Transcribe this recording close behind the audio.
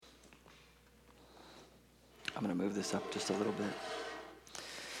I'm going to move this up just a little bit.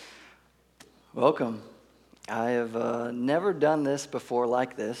 Welcome. I have never done this before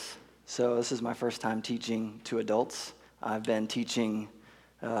like this, so this is my first time teaching to adults. I've been teaching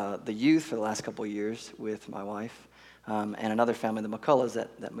the youth for the last couple of years with my wife and another family, the McCulloughs,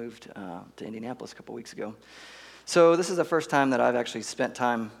 that moved to Indianapolis a couple weeks ago. So this is the first time that I've actually spent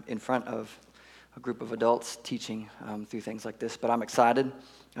time in front of a group of adults teaching through things like this, but I'm excited.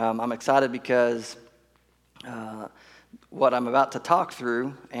 I'm excited because what I'm about to talk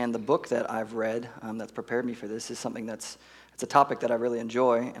through and the book that I've read that's prepared me for this is something it's a topic that I really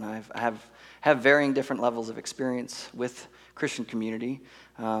enjoy, and I have varying different levels of experience with Christian community,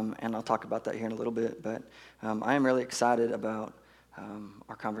 and I'll talk about that here in a little bit, but I am really excited about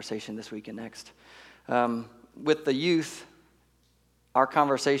our conversation this week and next. With the youth, our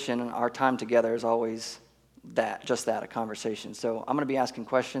conversation and our time together is always just that, a conversation. So I'm going to be asking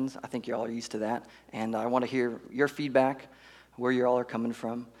questions. I think you all are used to that. And I want to hear your feedback, where you all are coming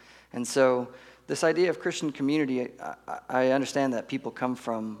from. And so this idea of Christian community, I understand that people come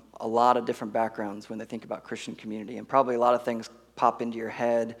from a lot of different backgrounds when they think about Christian community. And probably a lot of things pop into your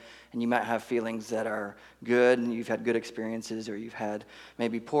head, and you might have feelings that are good, and you've had good experiences, or you've had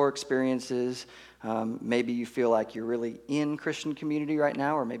maybe poor experiences. Maybe you feel like you're really in Christian community right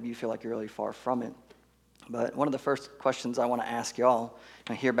now, or maybe you feel like you're really far from it. But one of the first questions I want to ask y'all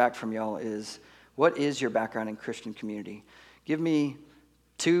and hear back from y'all is, what is your background in Christian community? Give me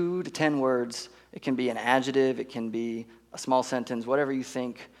 2 to 10 words. It can be an adjective, it can be a small sentence, whatever you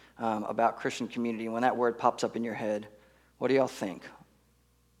think about Christian community. When that word pops up in your head, what do y'all think?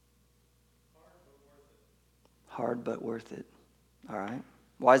 Hard but worth it. All right.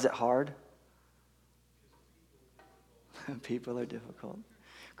 Why is it hard? People are difficult.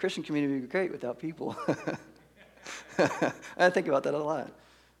 Christian community would be great without people. I think about that a lot.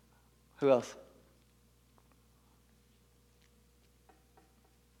 Who else?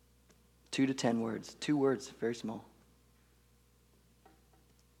 2 to 10 words. 2 words, very small.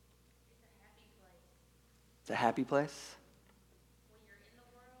 It's a happy place. When you're in the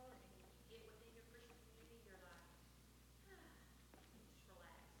world and you get within your Christian community, you're like, just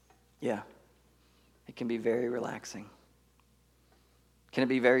relax. Yeah. It can be very relaxing. Can it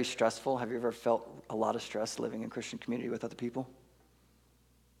be very stressful? Have you ever felt a lot of stress living in Christian community with other people?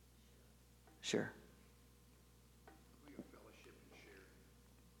 Sure.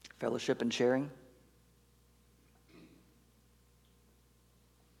 Fellowship and sharing.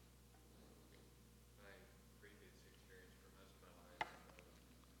 My previous experience for most of my life,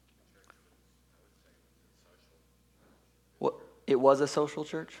 the church was, I would say, was a social. What? It was a social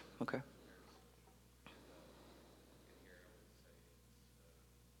church? Okay.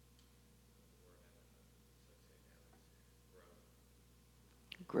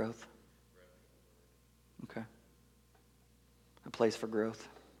 Growth. Okay. A place for growth.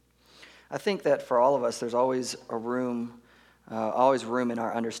 I think that for all of us, there's always room in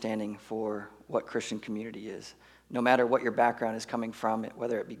our understanding for what Christian community is. No matter what your background is coming from,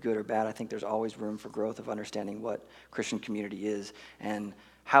 whether it be good or bad, I think there's always room for growth of understanding what Christian community is and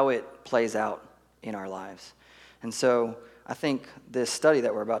how it plays out in our lives. And so I think this study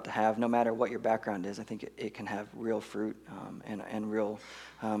that we're about to have, no matter what your background is, I think it can have real fruit and real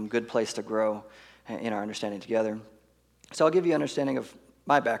good place to grow in our understanding together. So I'll give you an understanding of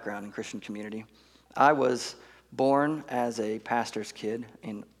my background in Christian community. I was born as a pastor's kid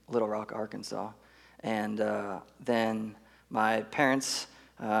in Little Rock, Arkansas. And then my parents,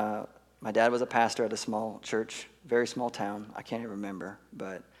 my dad was a pastor at a small church, very small town. I can't even remember,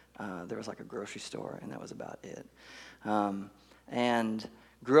 but there was like a grocery store, and that was about it. And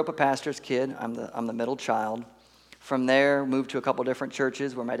grew up a pastor's kid. I'm the middle child. From there, moved to a couple different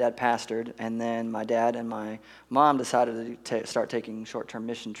churches where my dad pastored, and then my dad and my mom decided to start taking short-term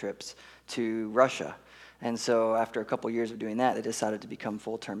mission trips to Russia. And so after a couple years of doing that, they decided to become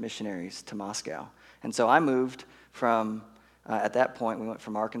full-term missionaries to Moscow. And so I moved from, at that point, we went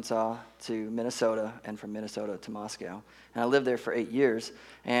from Arkansas to Minnesota, and from Minnesota to Moscow. And I lived there for 8 years.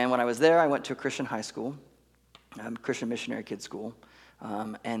 And when I was there, I went to a Christian high school, Christian missionary kid school,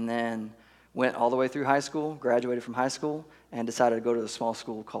 and then went all the way through high school, graduated from high school, and decided to go to a small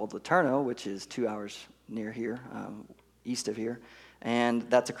school called Laterno, which is 2 hours near here, east of here. And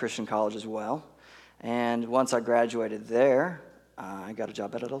that's a Christian college as well. And once I graduated there, I got a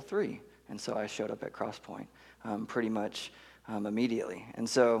job at L3. And so I showed up at Crosspoint pretty much immediately. And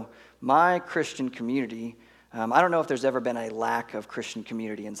so my Christian community, I don't know if there's ever been a lack of Christian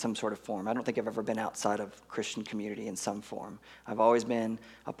community in some sort of form. I don't think I've ever been outside of Christian community in some form. I've always been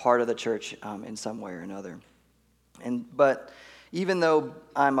a part of the church in some way or another. But even though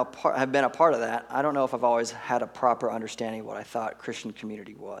have been a part of that, I don't know if I've always had a proper understanding of what I thought Christian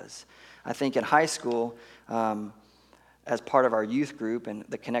community was. I think in high school, as part of our youth group and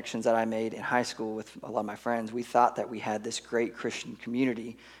the connections that I made in high school with a lot of my friends, we thought that we had this great Christian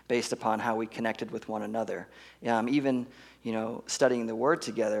community based upon how we connected with one another. Even, studying the Word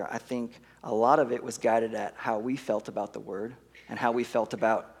together, I think a lot of it was guided at how we felt about the Word and how we felt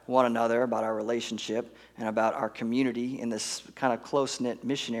about one another, about our relationship, and about our community in this kind of close-knit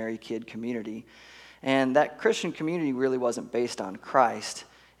missionary kid community. And that Christian community really wasn't based on Christ.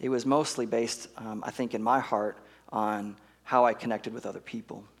 It was mostly based, I think, in my heart, on how I connected with other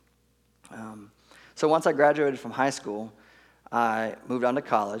people. So once I graduated from high school, I moved on to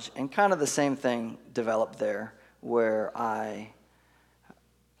college, and kind of the same thing developed there, where I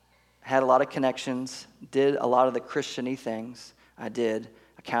had a lot of connections, did a lot of the Christian-y things. I did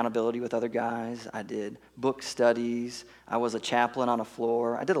accountability with other guys. I did book studies. I was a chaplain on a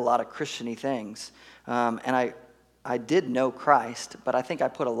floor. I did a lot of Christian-y things. And I did know Christ, but I think I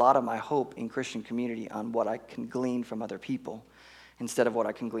put a lot of my hope in Christian community on what I can glean from other people instead of what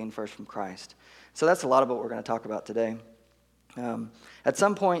I can glean first from Christ. So that's a lot of what we're going to talk about today. At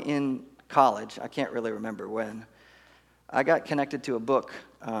some point in college, I can't really remember when, I got connected to a book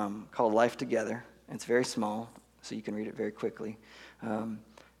called Life Together. It's very small, so you can read it very quickly.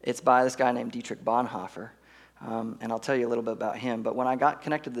 It's by this guy named Dietrich Bonhoeffer. And I'll tell you a little bit about him. But when I got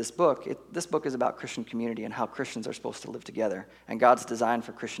connected to this book is about Christian community and how Christians are supposed to live together and God's design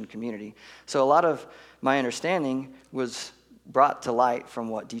for Christian community. So a lot of my understanding was brought to light from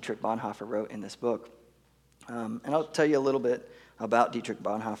what Dietrich Bonhoeffer wrote in this book. And I'll tell you a little bit about Dietrich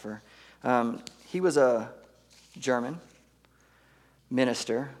Bonhoeffer. He was a German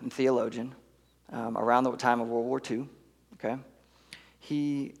minister and theologian around the time of World War II. Okay,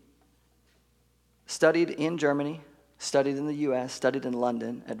 he studied in Germany, studied in the U.S., studied in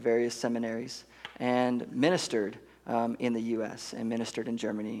London at various seminaries, and ministered in the U.S., and ministered in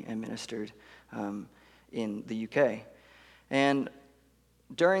Germany, and ministered in the U.K. And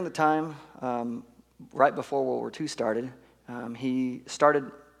during the time, right before World War II started, he started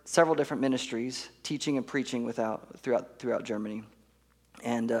several different ministries, teaching and preaching throughout Germany,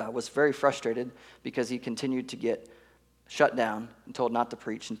 and was very frustrated because he continued to get shut down and told not to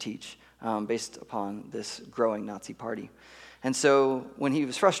preach and teach based upon this growing Nazi party. And so when he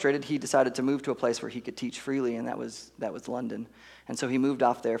was frustrated, he decided to move to a place where he could teach freely, and that was London. And so he moved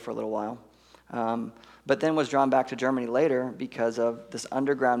off there for a little while, but then was drawn back to Germany later because of this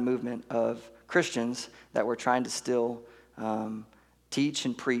underground movement of Christians that were trying to still teach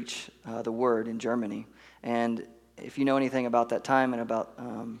and preach the word in Germany. And if you know anything about that time and about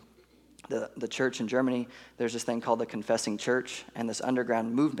the church in Germany, there's this thing called the Confessing Church and this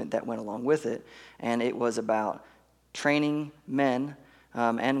underground movement that went along with it. And it was about training men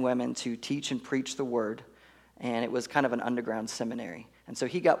and women to teach and preach the word. And it was kind of an underground seminary. And so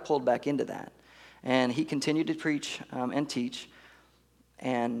he got pulled back into that. And he continued to preach and teach.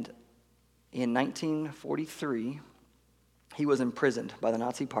 And in 1943, he was imprisoned by the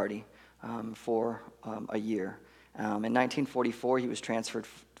Nazi Party for a year. In 1944, he was transferred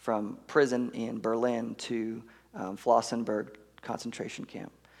from prison in Berlin to Flossenburg concentration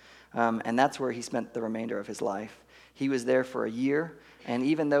camp. And that's where he spent the remainder of his life. He was there for a year, and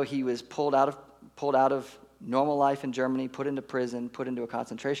even though he was pulled out of normal life in Germany, put into prison, put into a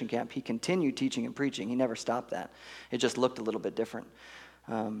concentration camp, he continued teaching and preaching. He never stopped that. It just looked a little bit different.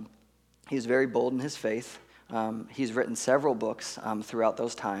 He was very bold in his faith. He's written several books throughout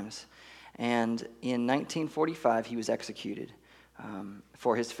those times. And in 1945, he was executed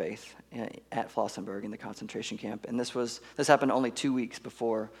for his faith at Flossenburg in the concentration camp. And this happened only 2 weeks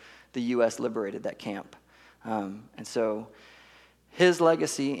before the U.S. liberated that camp. And so his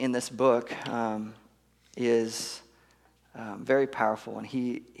legacy in this book is very powerful. And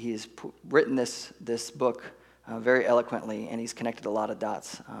he has written this book very eloquently, and he's connected a lot of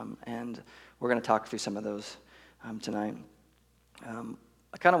dots. And we're going to talk through some of those tonight.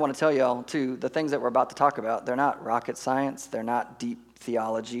 I kind of want to tell y'all, too, the things that we're about to talk about, they're not rocket science. They're not deep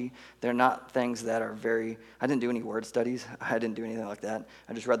theology. They're not things that are I didn't do any word studies. I didn't do anything like that.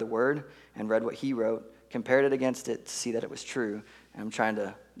 I just read the word and read what he wrote, compared it against it to see that it was true. And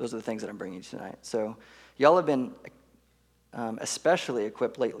those are the things that I'm bringing you tonight. So y'all have been especially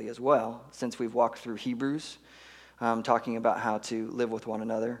equipped lately as well, since we've walked through Hebrews, talking about how to live with one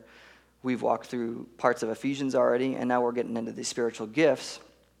another. We've walked through parts of Ephesians already, and now we're getting into these spiritual gifts,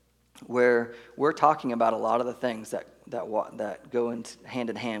 where we're talking about a lot of the things that go hand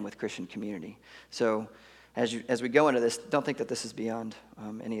in hand with Christian community. So as we go into this, don't think that this is beyond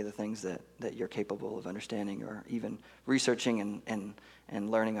any of the things that you're capable of understanding or even researching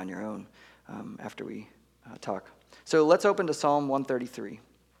and learning on your own after we talk. So let's open to Psalm 133.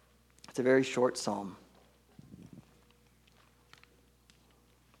 It's a very short psalm.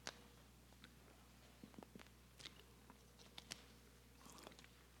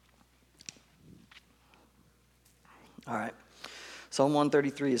 All right. Psalm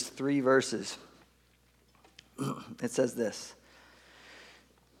 133 is 3 verses. It says this: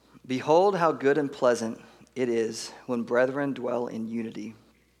 Behold how good and pleasant it is when brethren dwell in unity.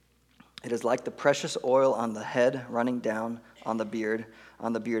 It is like the precious oil on the head running down on the beard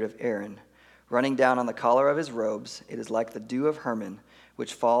of Aaron, running down on the collar of his robes. It is like the dew of Hermon,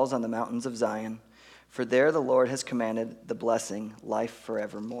 which falls on the mountains of Zion. For there the Lord has commanded the blessing, life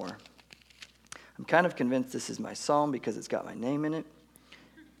forevermore. I'm kind of convinced this is my psalm because it's got my name in it.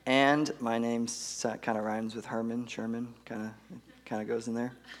 And my name kind of rhymes with Herman, Sherman, kind of goes in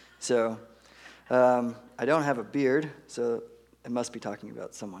there. So I don't have a beard, so it must be talking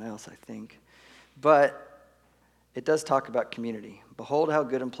about someone else, I think. But it does talk about community. Behold how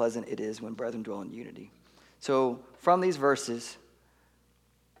good and pleasant it is when brethren dwell in unity. So from these verses,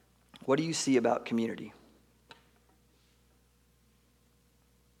 what do you see about community?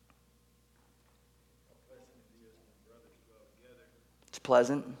 It's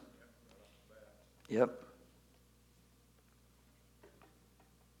pleasant. Yep.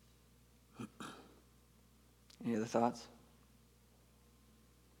 Any other thoughts?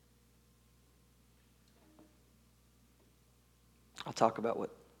 I'll talk about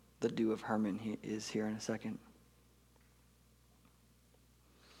what the dew of Hermon is here in a second.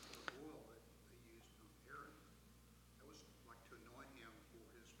 The oil that they used on Aaron, that was like to anoint him for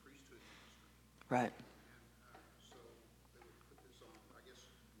his priesthood ministry. Right. And so they would put this on, I guess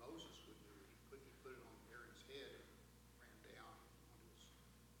Moses would do it. He put it on Aaron's head and ran down on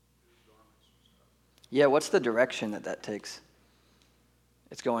his garments and stuff. Yeah, what's the direction that takes?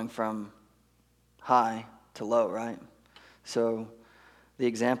 It's going from high to low, right? So the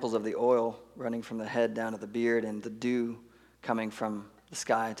examples of the oil running from the head down to the beard and the dew coming from the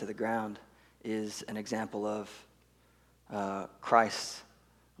sky to the ground is an example of Christ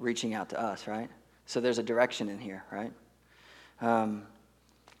reaching out to us, right? So there's a direction in here, right? The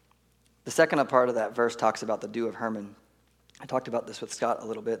second part of that verse talks about the dew of Hermon. I talked about this with Scott a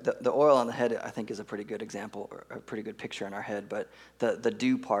little bit. The oil on the head, I think, is a pretty good example, or a pretty good picture in our head, but the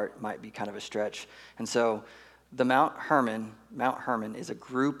dew part might be kind of a stretch. And so the Mount Hermon is a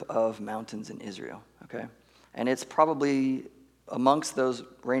group of mountains in Israel, okay? And it's probably, amongst those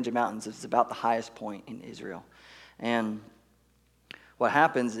range of mountains, it's about the highest point in Israel. And what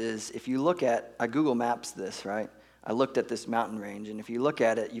happens is, if you look at, I Google Maps this, right? I looked at this mountain range, and if you look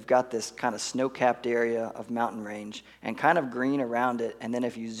at it, you've got this kind of snow-capped area of mountain range and kind of green around it, and then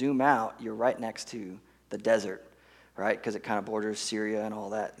if you zoom out, you're right next to the desert, right? Because it kind of borders Syria and all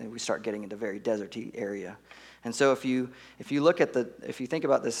that, and we start getting into very deserty area. And so if you think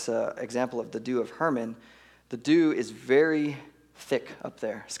about this example of the dew of Hermon, the dew is very thick up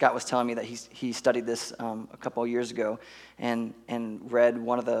there. Scott was telling me that he studied this a couple of years ago, and read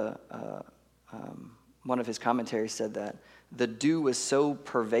one of his commentaries said that the dew was so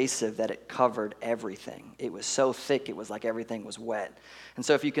pervasive that it covered everything. It was so thick, it was like everything was wet. And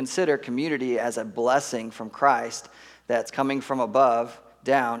so if you consider community as a blessing from Christ that's coming from above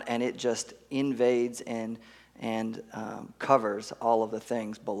down, and it just invades and covers all of the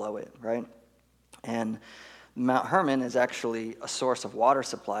things below it, right? And Mount Hermon is actually a source of water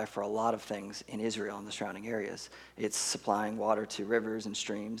supply for a lot of things in Israel and the surrounding areas. It's supplying water to rivers and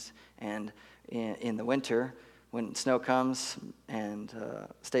streams, and in the winter, when snow comes and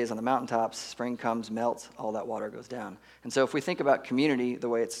stays on the mountaintops, spring comes, melts, all that water goes down. And so if we think about community the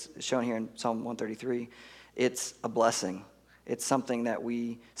way it's shown here in Psalm 133, it's a blessing. It's something that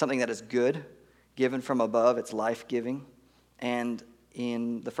is good, given from above. It's life-giving. And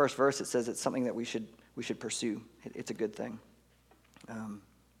in the first verse, it says it's something that we should pursue. It's a good thing.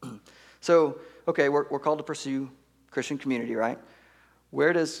 So, okay, we're called to pursue Christian community, right?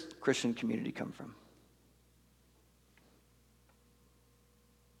 Where does Christian community come from?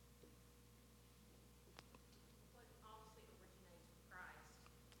 What obviously originates from Christ.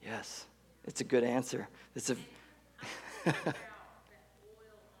 Yes, it's a good answer. It's a I think about that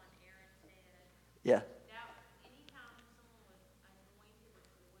oil on Aaron's head. yeah. That anytime someone was anointed with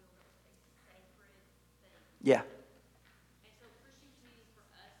oil, that was a sacred thing. Yeah. And so Christian community for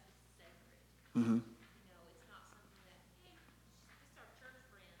us is sacred. Mm-hmm. You know, it's not something that, hey, this is our church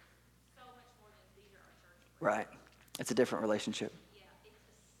friends. So much more than these are our church friends. Right. It's a different relationship. Yeah, it's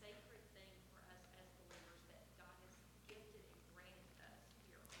a sacred thing for us as believers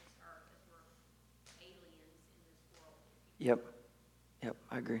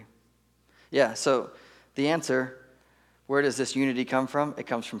agree. Yeah, so the answer, where does this unity come from? It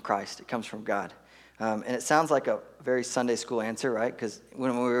comes from Christ. It comes from God. And it sounds like a very Sunday school answer, right? Because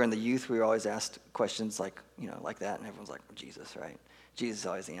when we were in the youth, we were always asked questions like that, and everyone's like, Jesus, right? Jesus is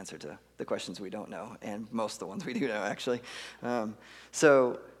always the answer to the questions we don't know, and most of the ones we do know, actually.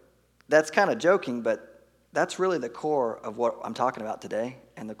 So that's kind of joking, but that's really the core of what I'm talking about today,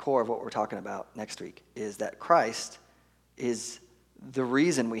 and the core of what we're talking about next week, is that Christ is the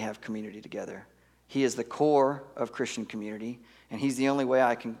reason we have community together. He is the core of Christian community, and he's the only way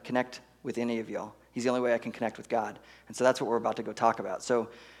I can connect with any of y'all. He's the only way I can connect with God. And so that's what we're about to go talk about. So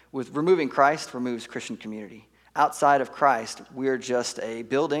with removing Christ, removes Christian community. Outside of Christ, we're just a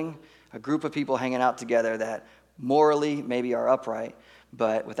building, a group of people hanging out together that morally maybe are upright,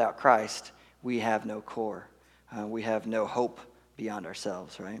 but without Christ, we have no core. We have no hope beyond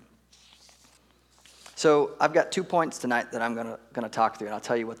ourselves, right? So I've got 2 points tonight that I'm gonna talk through, and I'll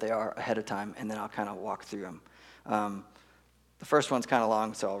tell you what they are ahead of time, and then I'll kind of walk through them. The first one's kind of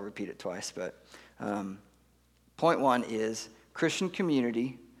long, so I'll repeat it twice. But point 1 is Christian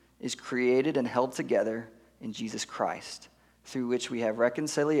community is created and held together in Jesus Christ, through which we have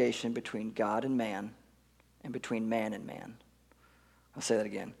reconciliation between God and man, and between man and man. I'll say that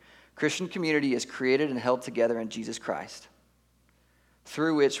again. Christian community is created and held together in Jesus Christ,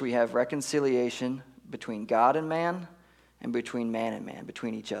 through which we have reconciliation between God and man, and between man,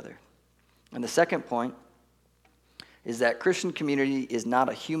 between each other. And the second point is that Christian community is not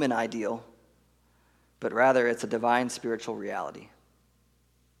a human ideal, but rather it's a divine spiritual reality.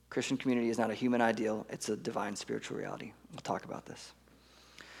 Christian community is not a human ideal, it's a divine spiritual reality. We'll talk about this.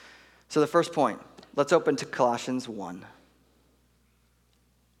 So the first point, let's open to Colossians 1.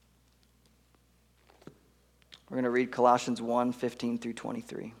 We're going to read Colossians 1, 15 through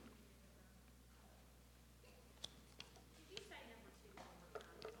 23.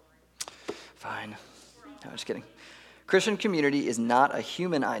 Fine. No, I'm just kidding. Christian community is not a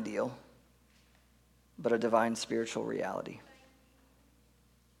human ideal, but a divine spiritual reality.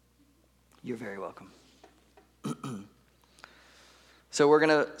 You're very welcome. So we're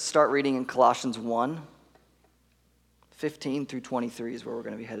going to start reading in Colossians 1, 15 through 23 is where we're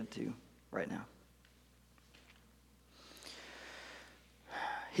going to be headed to right now.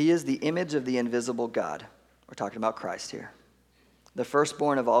 He is the image of the invisible God. We're talking about Christ here. The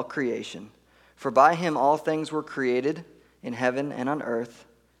firstborn of all creation. For by him all things were created in heaven and on earth,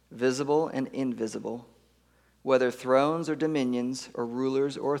 visible and invisible. Whether thrones or dominions or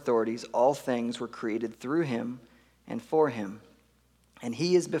rulers or authorities, all things were created through him and for him. And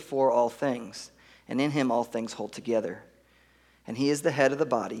he is before all things, and in him all things hold together. And he is the head of the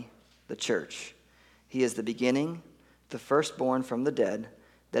body, the church. He is the beginning, the firstborn from the dead,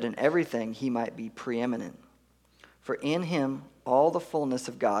 that in everything he might be preeminent. For in him all the fullness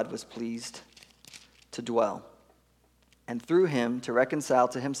of God was pleased to dwell, and through him to reconcile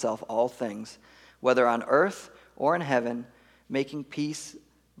to himself all things, whether on earth or in heaven, making peace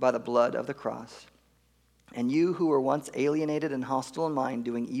by the blood of the cross. And you who were once alienated and hostile in mind,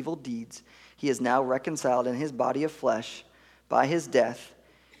 doing evil deeds, he is now reconciled in his body of flesh by his death,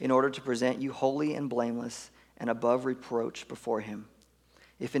 in order to present you holy and blameless and above reproach before him.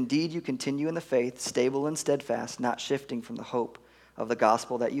 If indeed you continue in the faith, stable and steadfast, not shifting from the hope of the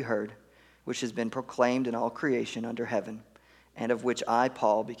gospel that you heard, which has been proclaimed in all creation under heaven, and of which I,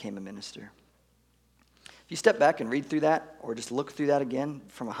 Paul, became a minister. If you step back and read through that, or just look through that again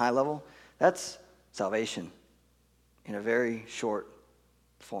from a high level, that's salvation in a very short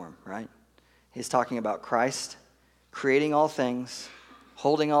form, right? He's talking about Christ creating all things,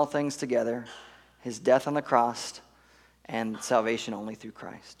 holding all things together, his death on the cross, and salvation only through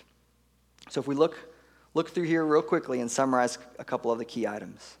Christ. So if we look through here real quickly and summarize a couple of the key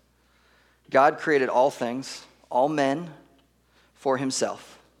items. God created all things, all men, for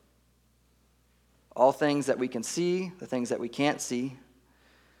himself. All things that we can see, the things that we can't see.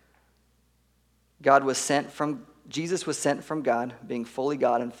 Jesus was sent from God, being fully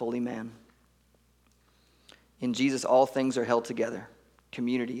God and fully man. In Jesus, all things are held together.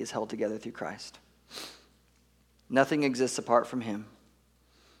 Community is held together through Christ. Nothing exists apart from him.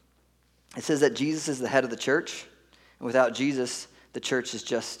 It says that Jesus is the head of the church, and without Jesus, the church is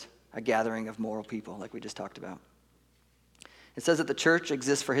just a gathering of moral people, like we just talked about. It says that the church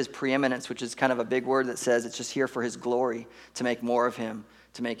exists for his preeminence, which is kind of a big word that says it's just here for his glory, to make more of him,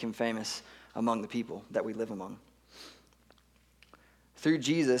 to make him famous among the people that we live among. Through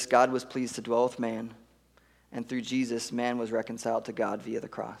Jesus, God was pleased to dwell with man, and through Jesus, man was reconciled to God via the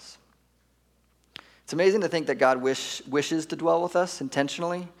cross. It's amazing to think that God wishes to dwell with us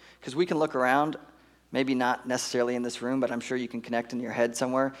intentionally, because we can look around Maybe not necessarily in this room, but I'm sure you can connect in your head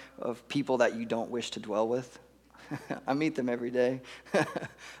somewhere of people that you don't wish to dwell with. I meet them every day.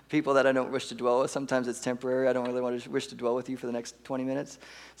 People that I don't wish to dwell with. Sometimes it's temporary. I don't really want to wish to dwell with you for the next 20 minutes.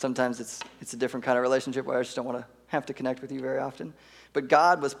 Sometimes it's a different kind of relationship where I just don't want to have to connect with you very often. But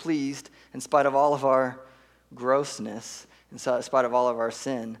God was pleased, in spite of all of our grossness, in spite of all of our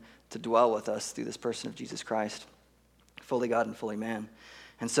sin, to dwell with us through this person of Jesus Christ, fully God and fully man.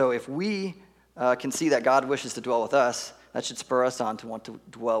 And so if we can see that God wishes to dwell with us, that should spur us on to want to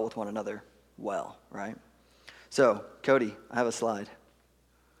dwell with one another well, right? So, Cody, I have a slide.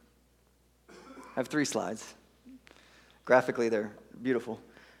 I have 3 slides. Graphically, they're beautiful.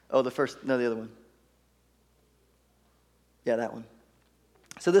 Oh, the other one. Yeah, that one.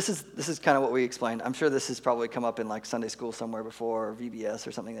 So this is kind of what we explained. I'm sure this has probably come up in like Sunday school somewhere before, or VBS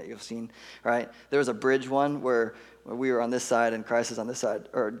or something that you've seen, right? There was a bridge one where we were on this side and Christ is on this side,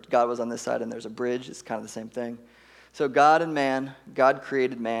 or God was on this side and there's a bridge. It's kind of the same thing. So God and man, God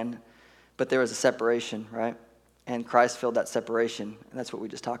created man, but there was a separation, right? And Christ filled that separation, and that's what we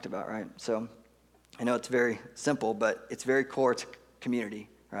just talked about, right? So I know it's very simple, but it's very core to community,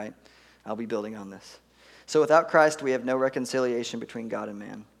 right? I'll be building on this. So without Christ, we have no reconciliation between God and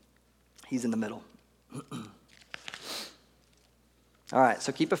man. He's in the middle. All right,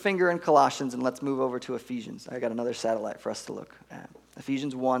 so keep a finger in Colossians, and let's move over to Ephesians. I got another satellite for us to look at.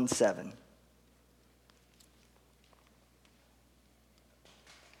 Ephesians 1:7.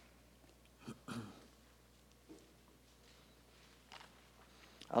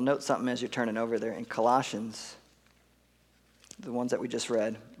 I'll note something as you're turning over there. In Colossians, the ones that we just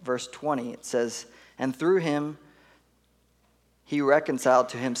read, verse 20, it says, "And through him he reconciled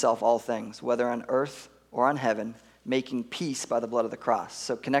to himself all things, whether on earth or on heaven, making peace by the blood of the cross."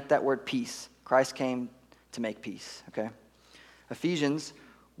 So connect that word peace. Christ came to make peace, okay? Ephesians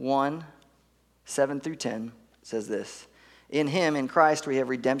 1:7-10 says this, "In him, in Christ, we have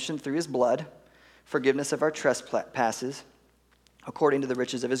redemption through his blood, forgiveness of our trespasses, according to the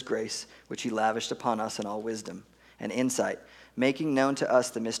riches of his grace, which he lavished upon us in all wisdom and insight, making known to us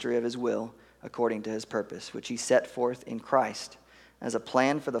the mystery of his will, according to his purpose, which he set forth in Christ, as a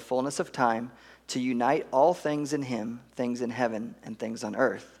plan for the fullness of time, to unite all things in him, things in heaven and things on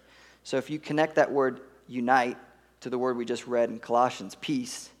earth." So if you connect that word unite to the word we just read in Colossians,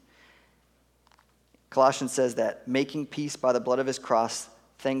 peace, Colossians says that making peace by the blood of his cross,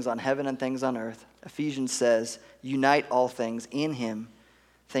 things on heaven and things on earth. Ephesians says, unite all things in him,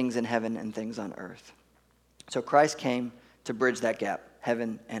 things in heaven and things on earth. So Christ came to bridge that gap,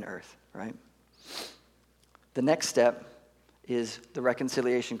 heaven and earth, right? The next step is the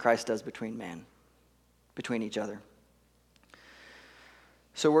reconciliation Christ does between each other.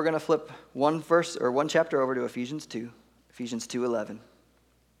 So we're going to flip one chapter over to Ephesians 2, Ephesians 2:11.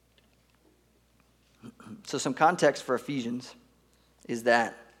 So some context for Ephesians is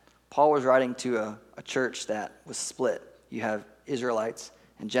that Paul was writing to a church that was split. You have Israelites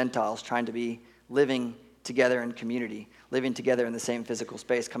and Gentiles trying to be living together in community, living together in the same physical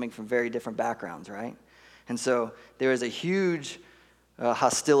space, coming from very different backgrounds, right? And so there is a huge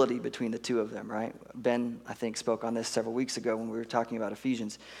hostility between the two of them, right? Ben, I think, spoke on this several weeks ago when we were talking about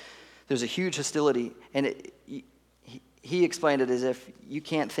Ephesians. There's a huge hostility, and he explained it as if you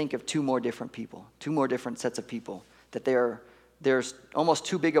can't think of two more different sets of people, that there's almost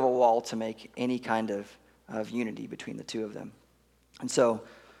too big of a wall to make any kind of unity between the two of them. And so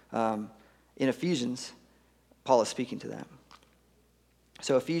in Ephesians, Paul is speaking to that.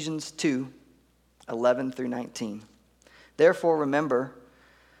 So Ephesians 2:11-19. "Therefore remember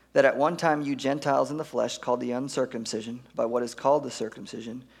that at one time you Gentiles in the flesh, called the uncircumcision by what is called the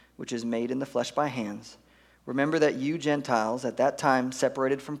circumcision, which is made in the flesh by hands. Remember that you Gentiles at that time were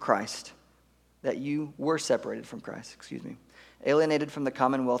separated from Christ, alienated from the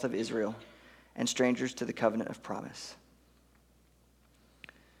commonwealth of Israel, and strangers to the covenant of promise.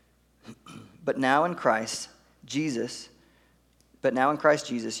 But now in Christ Jesus,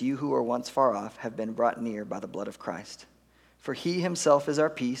 you who were once far off have been brought near by the blood of Christ. For he himself is our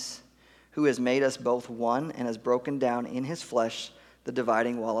peace, who has made us both one and has broken down in his flesh the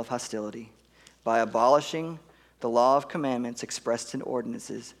dividing wall of hostility, by abolishing the law of commandments expressed in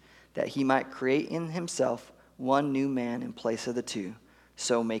ordinances, that he might create in himself one new man in place of the two,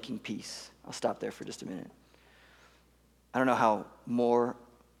 so making peace." I'll stop there for just a minute. I don't know how more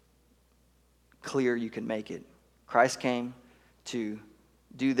clear you can make it. Christ came to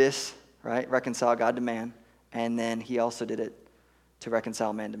do this, right? Reconcile God to man. And then he also did it to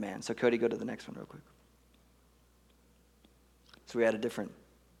reconcile man to man. So Cody, go to the next one real quick. So we had a different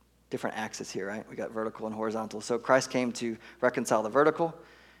axis here, right? We got vertical and horizontal. So Christ came to reconcile the vertical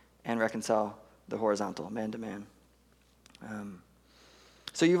and reconcile the horizontal, man to man.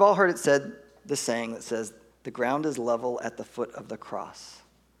 So you've all heard it said, the saying that says, the ground is level at the foot of the cross.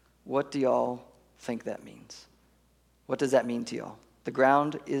 What do y'all think that means? What does that mean to y'all? The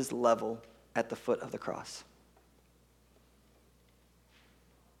ground is level at the foot of the cross.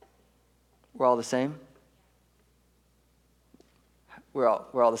 We're all the same? We're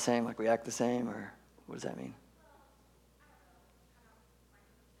all the same, like we act the same, or what does that mean?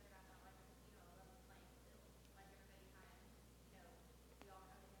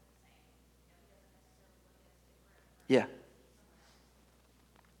 Yeah.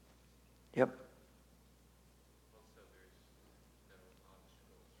 Yep. Also, there's no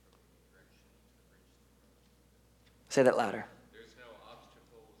obstacles from any direction to reach the cross. Say that louder. There's no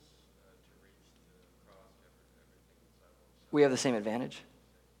obstacles to reach the cross. Everything is level. So We have the same advantage.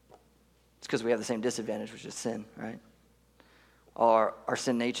 It's because we have the same disadvantage, which is sin, right? Our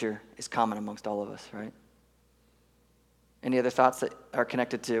sin nature is common amongst all of us, right? Any other thoughts that are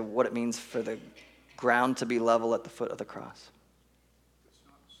connected to what it means for the ground to be level at the foot of the cross? It's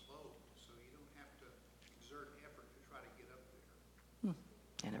not slow, so you don't have to exert effort to try to get up there.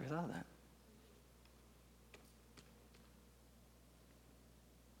 I never thought of that.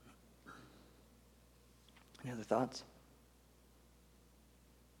 Any other thoughts?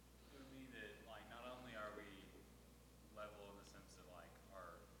 It would mean that, like, not only are we level in the sense that, like,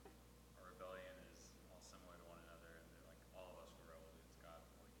 our rebellion is all similar to one another, and that, like, all of us were rebels against God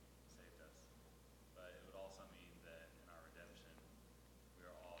before He saved us, but it would also mean that in our redemption, we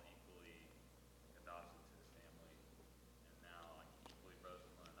are all equally adopted to His family, and now, like, equally brothers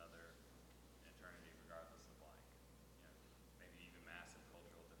with one another in eternity, regardless of, like, you know, maybe even massive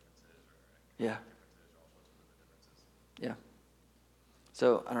cultural differences or Yeah. differences or all sorts of other differences. Yeah.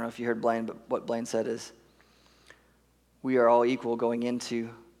 So I don't know if you heard Blaine, but what Blaine said is, we are all equal going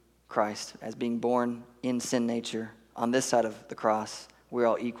into Christ as being born in sin nature. On this side of the cross, we're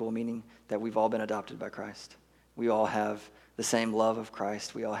all equal, meaning that we've all been adopted by Christ. We all have the same love of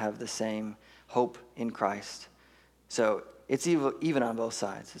Christ. We all have the same hope in Christ. So it's even on both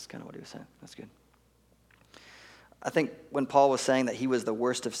sides, is kind of what he was saying. That's good. I think when Paul was saying that he was the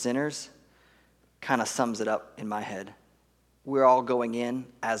worst of sinners, kind of sums it up in my head. We're all going in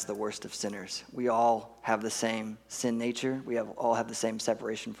as the worst of sinners. We all have the same sin nature. We all have the same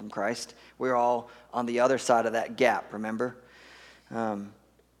separation from Christ. We're all on the other side of that gap, remember?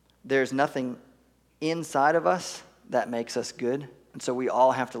 There's nothing inside of us that makes us good. And so we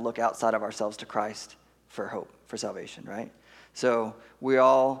all have to look outside of ourselves to Christ for hope, for salvation, right? So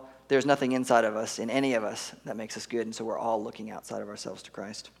there's nothing inside of us, in any of us, that makes us good. And so we're all looking outside of ourselves to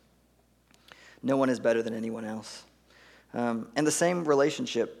Christ. No one is better than anyone else. And the same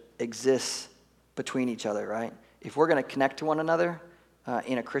relationship exists between each other, right? If we're going to connect to one another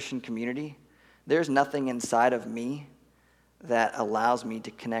in a Christian community, there's nothing inside of me that allows me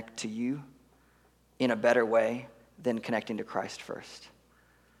to connect to you in a better way than connecting to Christ first.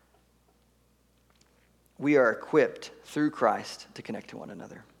 We are equipped through Christ to connect to one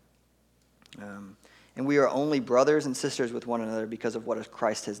another. And we are only brothers and sisters with one another because of what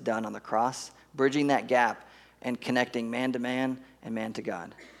Christ has done on the cross, bridging that gap and connecting man to man and man to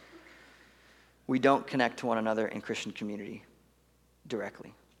God. We don't connect to one another in Christian community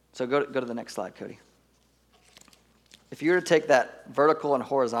directly. So go to the next slide, Cody. If you were to take that vertical and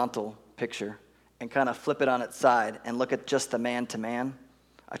horizontal picture and kind of flip it on its side and look at just the man to man,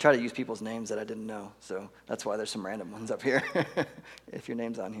 I try to use people's names that I didn't know, so that's why there's some random ones up here. If your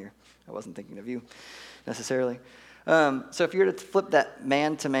name's on here, I wasn't thinking of you necessarily. So if you were to flip that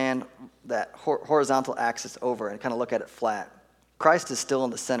man-to-man, that horizontal axis over and kind of look at it flat, Christ is still in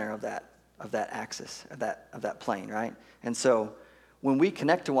the center of that axis, of that plane, right? And so when we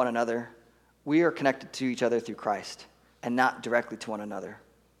connect to one another, we are connected to each other through Christ and not directly to one another.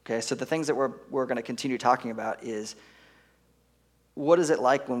 Okay, so the things that we're going to continue talking about is, what is it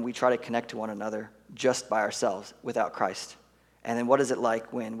like when we try to connect to one another just by ourselves without Christ? And then what is it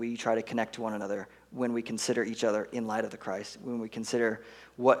like when we try to connect to one another when we consider each other in light of the Christ, when we consider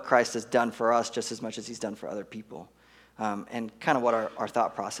what Christ has done for us just as much as he's done for other people, and kind of what our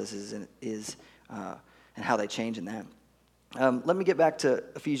thought process is and how they change in that. Let me get back to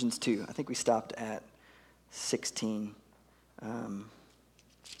Ephesians 2. I think we stopped at 16.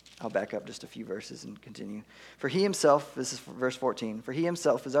 I'll back up just a few verses and continue. For he himself, this is verse 14, for he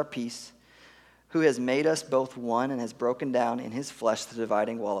himself is our peace, who has made us both one and has broken down in his flesh the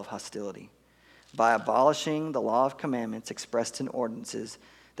dividing wall of hostility, by abolishing the law of commandments expressed in ordinances,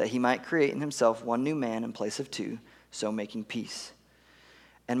 that he might create in himself one new man in place of two, so making peace,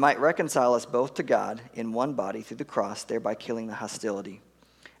 and might reconcile us both to God in one body through the cross, thereby killing the hostility.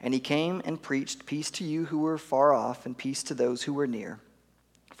 And he came and preached peace to you who were far off and peace to those who were near.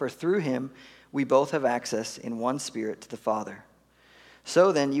 For through him we both have access in one Spirit to the Father.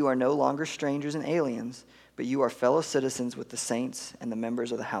 So then you are no longer strangers and aliens, but you are fellow citizens with the saints and the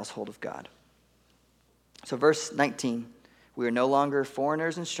members of the household of God. So verse 19, we are no longer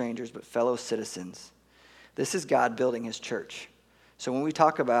foreigners and strangers, but fellow citizens. This is God building his church. So when we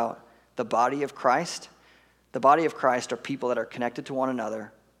talk about the body of Christ are people that are connected to one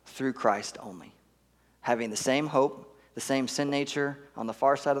another through Christ only, having the same hope, the same sin nature on the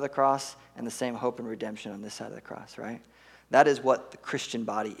far side of the cross, and the same hope and redemption on this side of the cross, right? That is what the Christian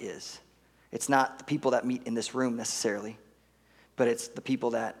body is. It's not the people that meet in this room necessarily, but it's the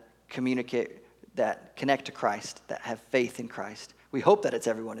people that communicate, that connect to Christ, that have faith in Christ. We hope that it's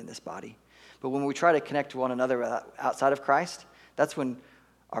everyone in this body. But when we try to connect to one another outside of Christ, that's when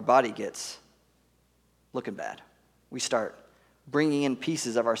our body gets looking bad. We start bringing in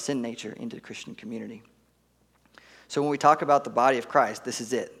pieces of our sin nature into the Christian community. So when we talk about the body of Christ, this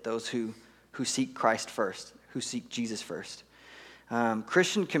is it. Those who seek Christ first, who seek Jesus first.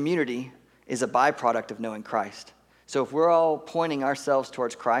 Christian community is a byproduct of knowing Christ. So if we're all pointing ourselves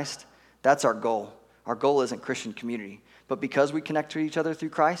towards Christ, that's our goal. Our goal isn't Christian community. But because we connect to each other through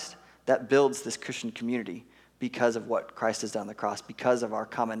Christ, that builds this Christian community because of what Christ has done on the cross, because of our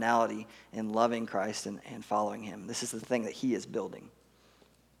commonality in loving Christ and following him. This is the thing that he is building.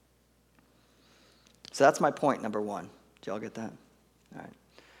 So that's my point number one. Did y'all get that? All right.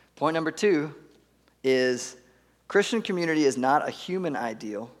 Point number two is Christian community is not a human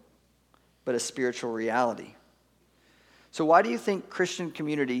ideal, but a spiritual reality. So why do you think Christian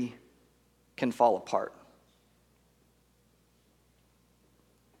community can fall apart?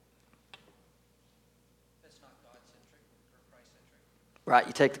 That's not God-centric or Christ-centric. Right,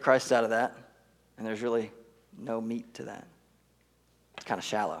 you take the Christ out of that, and there's really no meat to that. It's kind of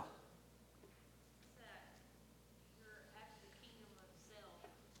shallow. That you're after the kingdom of self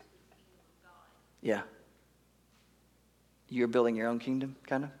instead of the kingdom of God. Yeah. You're building your own kingdom,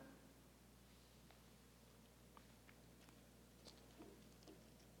 kind of?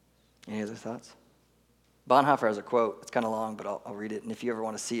 Any other thoughts? Bonhoeffer has a quote. It's kind of long, but I'll read it. And if you ever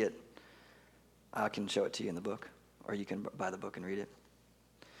want to see it, I can show it to you in the book, or you can buy the book and read it.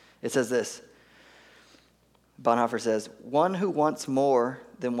 It says this. Bonhoeffer says, "One who wants more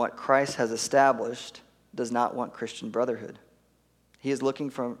than what Christ has established does not want Christian brotherhood. He is looking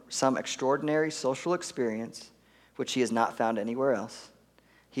for some extraordinary social experience which he has not found anywhere else.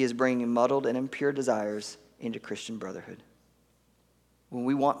 He is bringing muddled and impure desires into Christian brotherhood." When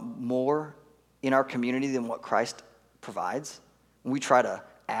we want more in our community than what Christ provides, when we try to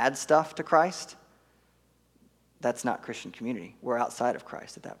add stuff to Christ, that's not Christian community. We're outside of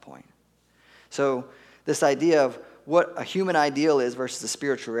Christ at that point. So this idea of what a human ideal is versus a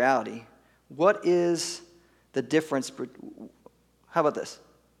spiritual reality, what is the difference? How about this?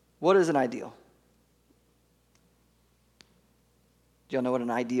 What is an ideal? Do y'all know what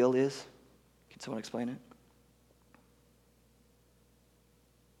an ideal is? Can someone explain it?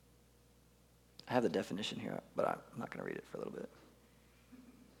 I have the definition here, but I'm not going to read it for a little bit.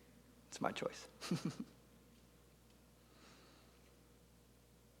 It's my choice.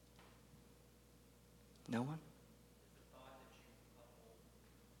 No one?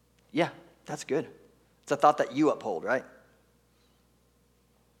 Yeah, that's good. It's a thought that you uphold, right?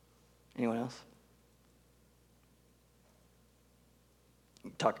 Anyone else?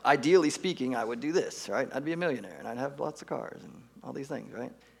 Ideally speaking, I would do this, right? I'd be a millionaire, and I'd have lots of cars and all these things,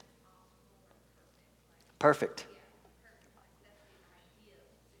 right? Perfect.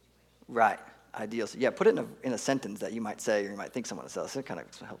 Right. Ideal. Yeah, put it in a sentence that you might say or you might think someone else. It kind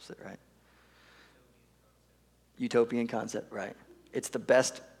of helps it, right? Utopian concept, right? It's the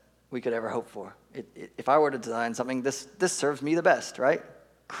best we could ever hope for. If I were to design something, this serves me the best, right?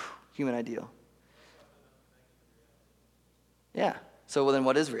 Human ideal. Yeah. So then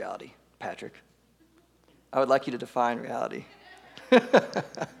what is reality, Patrick? I would like you to define reality.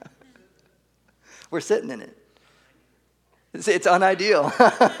 We're sitting in it. It's unideal.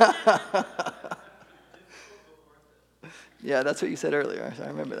 Yeah, that's what you said earlier. I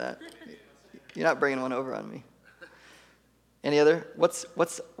remember that. You're not bringing one over on me. Any other? What's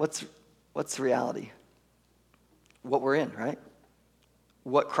reality? What we're in, right?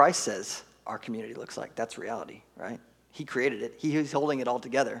 What Christ says our community looks like. That's reality, right? He created it. He's holding it all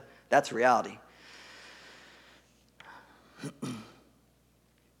together. That's reality.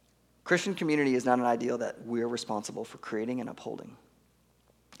 Christian community is not an ideal that we're responsible for creating and upholding.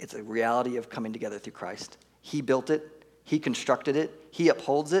 It's a reality of coming together through Christ. He built it. He constructed it. He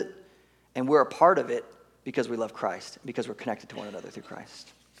upholds it. And we're a part of it because we love Christ, because we're connected to one another through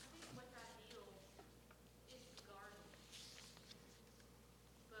Christ.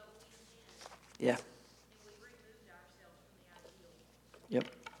 Yeah. And we removed ourselves from the ideal. Yep.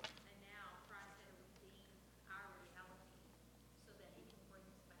 And now Christ had to redeem our reality so that he can bring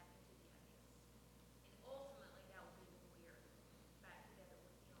us back into the ideal. And ultimately, that will be when we are back together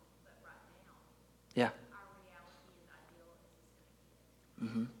with him. But right now, Yeah. our reality is ideal as it's going to get.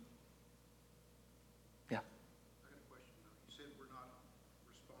 Mm-hmm. Yeah. I got a question though. You said we're not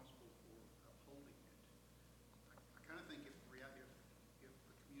responsible for upholding it. I kind of think if the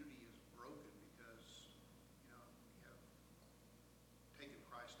community is broken because, we have taken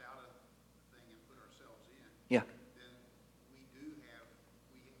Christ out of the thing and put ourselves in, Yeah. then we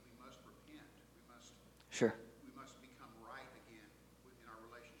must repent. Sure. We must become right again within our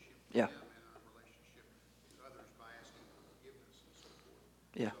relationship with Yeah. Him and our relationship with others by asking for forgiveness and so forth.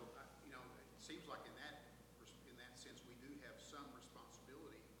 Yeah. So, it seems like in that sense, we do have some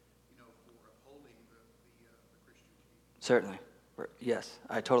responsibility, for upholding the Christian community. Certainly. Yes,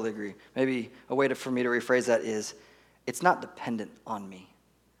 I totally agree. Maybe a way for me to rephrase that is, it's not dependent on me.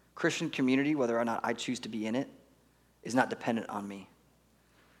 Christian community, whether or not I choose to be in it, is not dependent on me.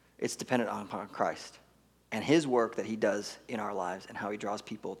 It's dependent upon Christ and his work that he does in our lives and how he draws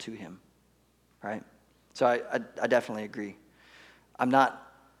people to him, right? So I definitely agree. I'm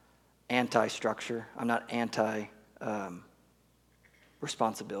not anti-structure. I'm not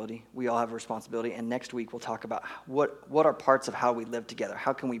anti-responsibility. We all have a responsibility, and next week we'll talk about what are parts of how we live together.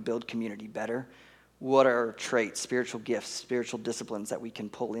 How can we build community better? What are traits, spiritual gifts, spiritual disciplines that we can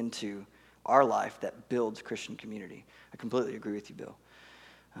pull into our life that builds Christian community? I completely agree with you, Bill.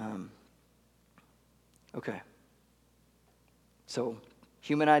 Okay. So,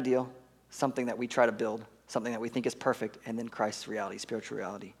 human ideal, something that we try to build, something that we think is perfect, and then Christ's reality, spiritual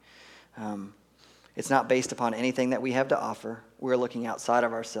reality. It's not based upon anything that we have to offer. We're looking outside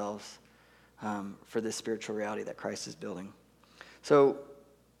of ourselves for this spiritual reality that Christ is building. So,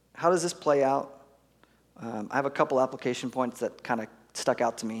 how does this play out? I have a couple application points that kind of stuck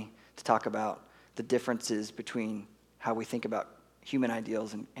out to me to talk about the differences between how we think about human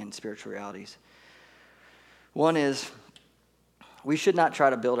ideals and spiritual realities. One is, we should not try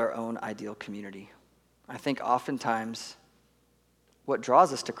to build our own ideal community. I think oftentimes what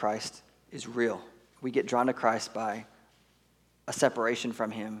draws us to Christ is real. We get drawn to Christ by a separation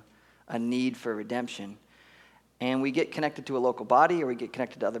from him, a need for redemption, and we get connected to a local body or we get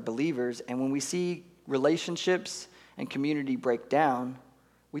connected to other believers, and when we see relationships and community break down,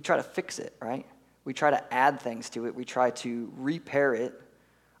 we try to fix it, right? We try to add things to it. We try to repair it.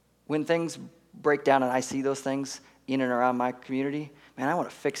 When things break down and I see those things in and around my community, man, I want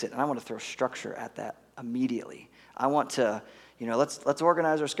to fix it, and I want to throw structure at that immediately. I want to, let's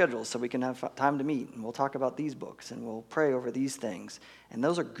organize our schedules so we can have time to meet, and we'll talk about these books, and we'll pray over these things. And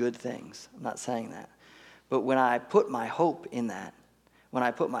those are good things. I'm not saying that. But when I put my hope in that, when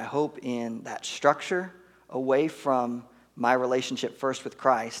I put my hope in that structure away from my relationship first with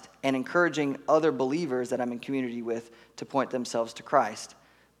Christ and encouraging other believers that I'm in community with to point themselves to Christ,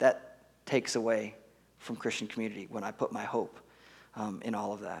 that takes away from Christian community when I put my hope in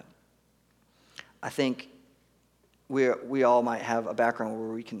all of that. I think we all might have a background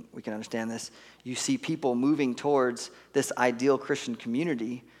where we can understand this. You see people moving towards this ideal Christian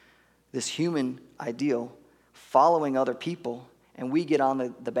community, this human ideal, following other people, and we get on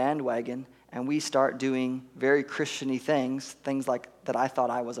the bandwagon and we start doing very Christian-y things like that I thought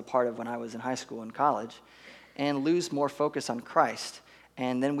I was a part of when I was in high school and college, and lose more focus on Christ.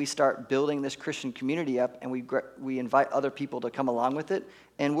 And then we start building this Christian community up, and we invite other people to come along with it,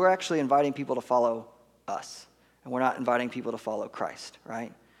 and we're actually inviting people to follow us. And we're not inviting people to follow Christ,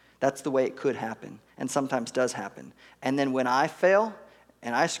 right? That's the way it could happen, and sometimes does happen. And then when I fail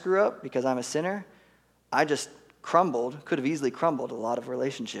and I screw up because I'm a sinner, I just could have easily crumbled a lot of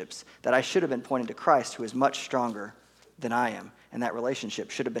relationships that I should have been pointing to Christ, who is much stronger than I am. And that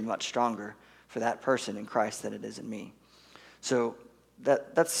relationship should have been much stronger for that person in Christ than it is in me. So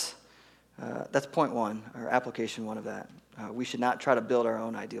that's point one, or application one of that. We should not try to build our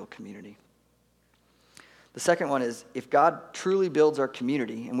own ideal community. The second one is, if God truly builds our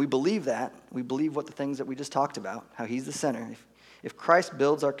community, and we believe that, we believe what the things that we just talked about, how he's the center. If Christ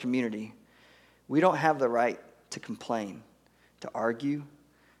builds our community, we don't have the right to complain, to argue,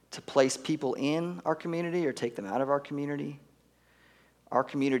 to place people in our community or take them out of our community. Our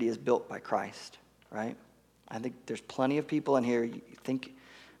community is built by Christ, right? I think there's plenty of people in here, you think,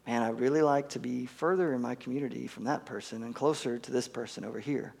 man, I'd really like to be further in my community from that person and closer to this person over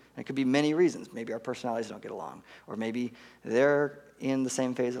here. And it could be many reasons. Maybe our personalities don't get along, or maybe they're in the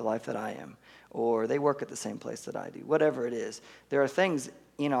same phase of life that I am, or they work at the same place that I do. Whatever it is, there are things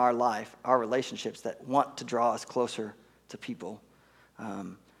in our life, our relationships, that want to draw us closer to people.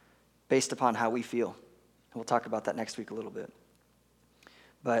 based upon how we feel. And we'll talk about that next week a little bit.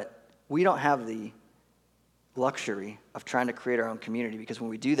 But we don't have the luxury of trying to create our own community, because when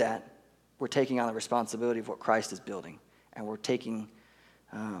we do that, we're taking on the responsibility of what Christ is building, and we're taking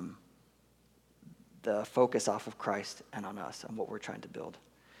the focus off of Christ and on us and what we're trying to build.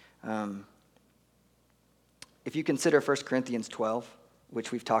 If you consider 1 Corinthians 12,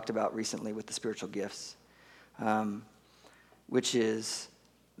 which we've talked about recently with the spiritual gifts, which is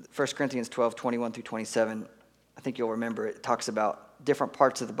 1 Corinthians 12, 21 through 27, I think you'll remember it talks about different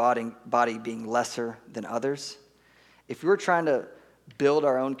parts of the body being lesser than others. If we're trying to build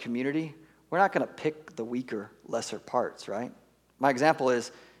our own community, we're not going to pick the weaker, lesser parts, right? My example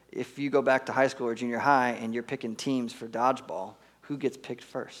is, if you go back to high school or junior high and you're picking teams for dodgeball, who gets picked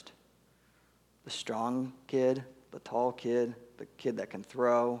first? The strong kid, the tall kid, the kid that can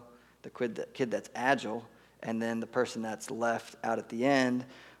throw, the kid that's agile, and then the person that's left out at the end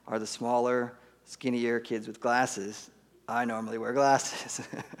are the smaller, skinnier kids with glasses. I normally wear glasses.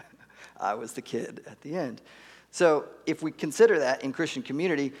 I was the kid at the end. So if we consider that in Christian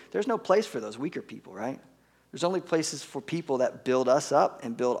community, there's no place for those weaker people, right? There's only places for people that build us up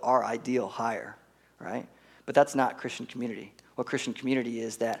and build our ideal higher, right? But that's not Christian community. What Christian community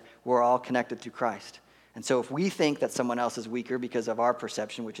is that we're all connected through Christ. And so if we think that someone else is weaker because of our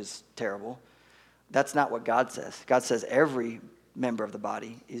perception, which is terrible, that's not what God says. God says every member of the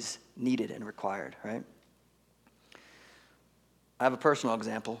body is needed and required, right? I have a personal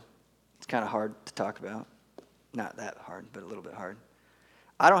example. It's kind of hard to talk about. Not that hard, but a little bit hard.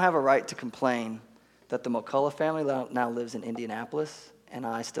 I don't have a right to complain that the McCullough family now lives in Indianapolis, and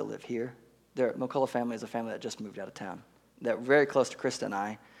I still live here. The McCullough family is a family that just moved out of town. They're very close to Krista and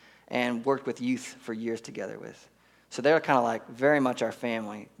I, and worked with youth for years together with. So they're kind of like very much our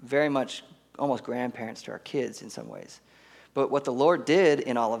family, very much almost grandparents to our kids in some ways. But what the Lord did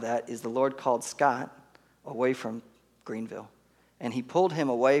in all of that is the Lord called Scott away from Greenville. And he pulled him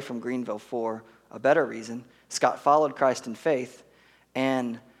away from Greenville for a better reason. Scott followed Christ in faith,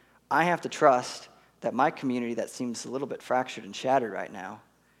 and I have to trust that my community that seems a little bit fractured and shattered right now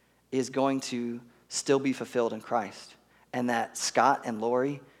is going to still be fulfilled in Christ. And that Scott and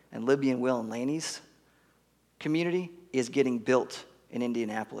Lori and Libby and Will and Laney's community is getting built in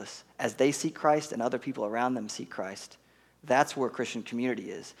Indianapolis as they seek Christ and other people around them seek Christ. That's where Christian community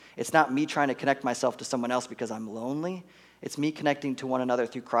is. It's not me trying to connect myself to someone else because I'm lonely. It's me connecting to one another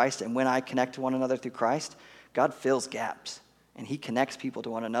through Christ. And when I connect to one another through Christ, God fills gaps. And he connects people to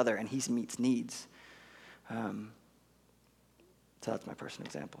one another, and he meets needs. So that's my personal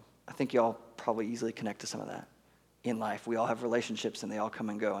example. I think you all probably easily connect to some of that in life. We all have relationships, and they all come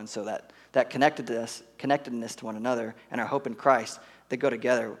and go. And so that connectedness to one another and our hope in Christ, they go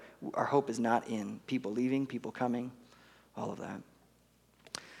together. Our hope is not in people leaving, people coming, all of that.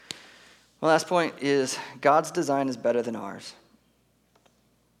 My last point is God's design is better than ours.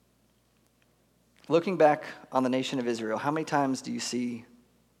 Looking back on the nation of Israel, how many times do you see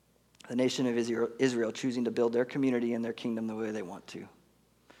the nation of Israel choosing to build their community and their kingdom the way they want to? And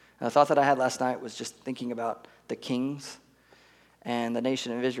the thought that I had last night was just thinking about the kings and the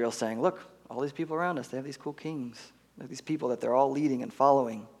nation of Israel saying, look, all these people around us, they have these cool kings. They have these people that they're all leading and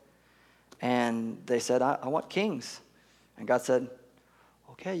following. And they said, I want kings. And God said,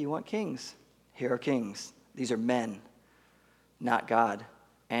 okay, you want kings. Here are kings. These are men, not God.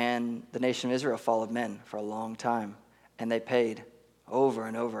 And the nation of Israel followed men for a long time. And they paid over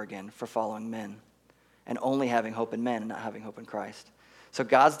and over again for following men and only having hope in men and not having hope in Christ. So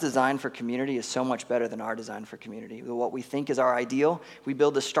God's design for community is so much better than our design for community. What we think is our ideal, we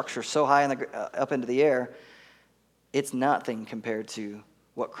build this structure so high up into the air, it's nothing compared to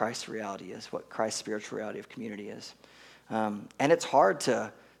what Christ's reality is, what Christ's spiritual reality of community is. And it's hard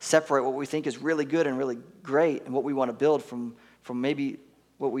to separate what we think is really good and really great and what we want to build from maybe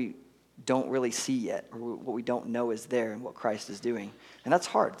what we don't really see yet or what we don't know is there and what Christ is doing. And that's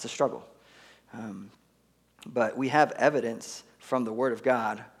hard. It's a struggle. But we have evidence from the Word of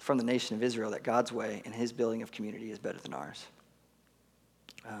God, from the nation of Israel, that God's way and his building of community is better than ours.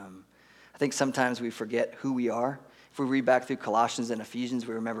 I think sometimes we forget who we are. If we read back through Colossians and Ephesians,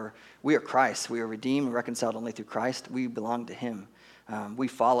 we remember we are Christ. We are redeemed and reconciled only through Christ. We belong to him. We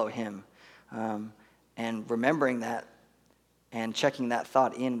follow him. And remembering that and checking that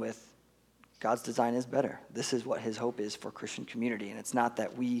thought in with God's design is better. This is what his hope is for Christian community. And it's not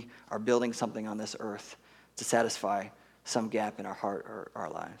that we are building something on this earth to satisfy some gap in our heart or our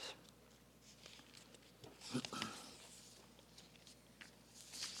lives.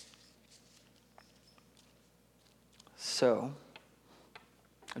 So,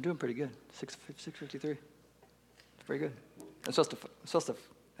 I'm doing pretty good. 6:53. It's pretty good. I'm supposed to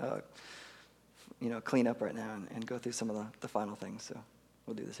clean up right now and go through some of the final things. So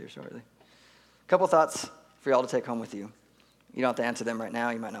we'll do this here shortly. A couple thoughts for y'all to take home with you. You don't have to answer them right now.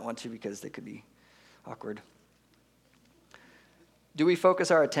 You might not want to because they could be awkward. Do we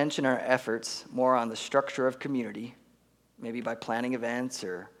focus our attention, our efforts more on the structure of community, maybe by planning events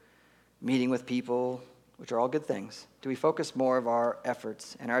or meeting with people, which are all good things? Do we focus more of our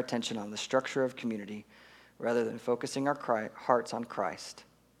efforts and our attention on the structure of community rather than focusing our hearts on Christ,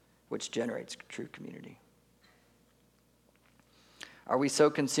 which generates true community? Are we so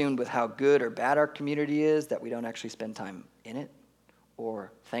consumed with how good or bad our community is that we don't actually spend time in it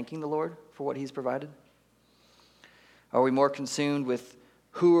or thanking the Lord for what he's provided? Are we more consumed with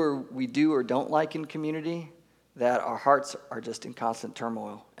who we do or don't like in community that our hearts are just in constant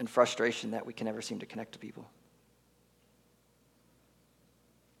turmoil and frustration that we can never seem to connect to people?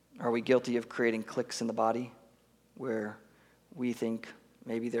 Are we guilty of creating cliques in the body where we think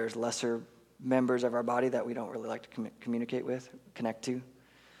maybe there's lesser members of our body that we don't really like to communicate with, connect to,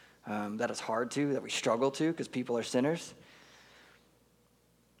 that it's hard to, that we struggle to because people are sinners?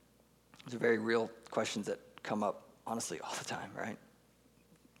 Those are very real questions that come up, honestly, all the time, right?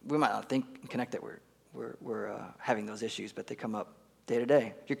 We might not think and connect that we're having those issues, but they come up day to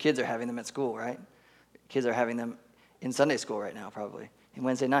day. Your kids are having them at school, right? Kids are having them in Sunday school right now, probably, and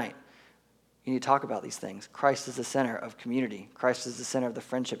Wednesday night. You need to talk about these things. Christ is the center of community. Christ is the center of the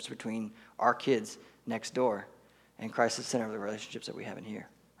friendships between our kids next door, and Christ is the center of the relationships that we have in here,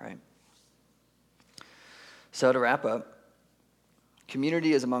 right? So to wrap up,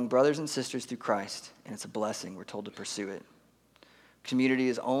 community is among brothers and sisters through Christ, and it's a blessing. We're told to pursue it. Community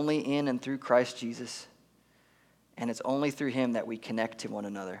is only in and through Christ Jesus, and it's only through him that we connect to one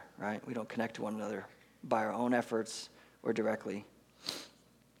another, right? We don't connect to one another by our own efforts or directly.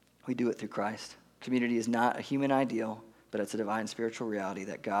 We do it through Christ. Community is not a human ideal, but it's a divine spiritual reality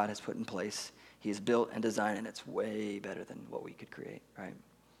that God has put in place. He has built and designed, and it's way better than what we could create, right?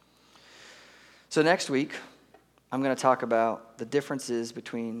 So next week, I'm going to talk about the differences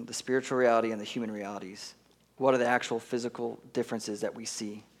between the spiritual reality and the human realities. What are the actual physical differences that we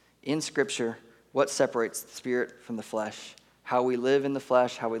see in Scripture? What separates the spirit from the flesh? How we live in the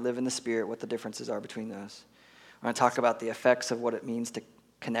flesh, how we live in the spirit, what the differences are between those. I'm going to talk about the effects of what it means to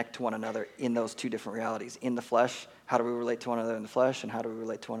connect to one another in those two different realities. In the flesh, how do we relate to one another in the flesh, and how do we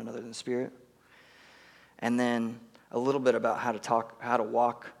relate to one another in the spirit? And then a little bit about how to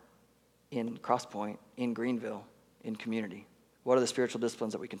walk in Crosspoint, in Greenville, in community. What are the spiritual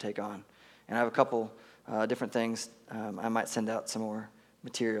disciplines that we can take on? And I have a couple different things. I might send out some more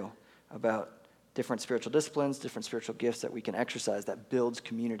material about different spiritual disciplines, different spiritual gifts that we can exercise that builds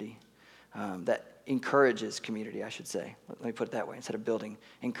community, that encourages community, I should say. Let me put it that way. Instead of building,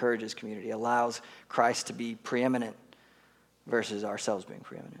 encourages community, allows Christ to be preeminent versus ourselves being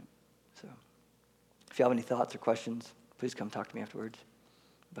preeminent. So if you have any thoughts or questions, please come talk to me afterwards.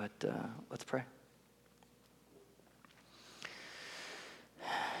 But let's pray.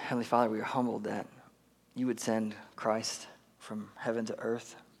 Heavenly Father, we are humbled that you would send Christ from heaven to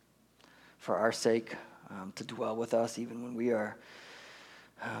earth for our sake, to dwell with us even when we are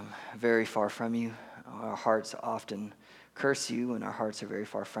very far from you. Our hearts often curse you, and our hearts are very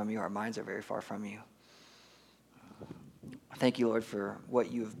far from you. Our minds are very far from you. I thank you, Lord, for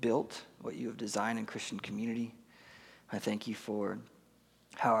what you have built, what you have designed in Christian community. I thank you for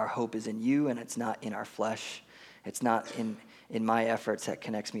how our hope is in you, and it's not in our flesh. It's not in my efforts that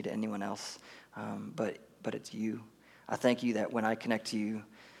connects me to anyone else, but it's you. I thank you that when I connect to you,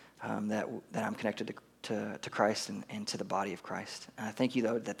 that I'm connected to Christ and to the body of Christ. And I thank you,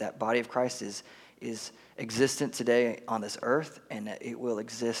 though, that body of Christ is existent today on this earth, and that it will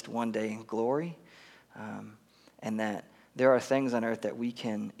exist one day in glory, and that there are things on earth that we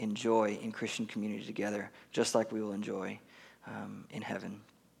can enjoy in Christian community together, just like we will enjoy in heaven.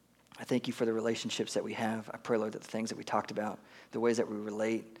 I thank you for the relationships that we have. I pray, Lord, that the things that we talked about, the ways that we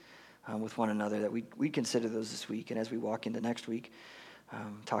relate with one another, that we consider those this week. And as we walk into next week,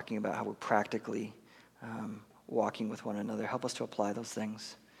 talking about how we're practically walking with one another, help us to apply those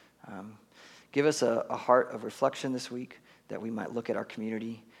things. Give us a heart of reflection this week, that we might look at our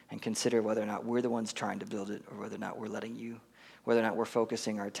community and consider whether or not we're the ones trying to build it, or whether or not we're letting you, whether or not we're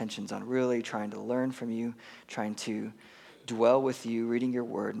focusing our attentions on really trying to learn from you, trying to dwell with you, reading your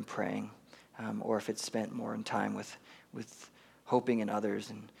word and praying, or if it's spent more in time with hoping in others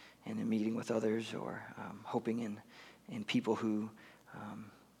and in meeting with others, or hoping in people who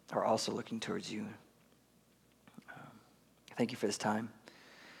are also looking towards you. I thank you for this time.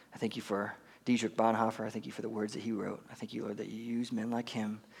 I thank you for Dietrich Bonhoeffer. I thank you for the words that he wrote. I thank you, Lord, that you use men like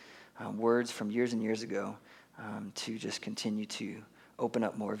him, words from years and years ago, to just continue to open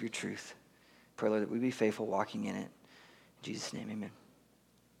up more of your truth. Pray, Lord, that we be faithful walking in it. In Jesus' name, amen.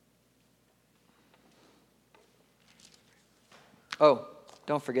 Oh,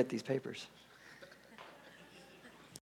 don't forget these papers.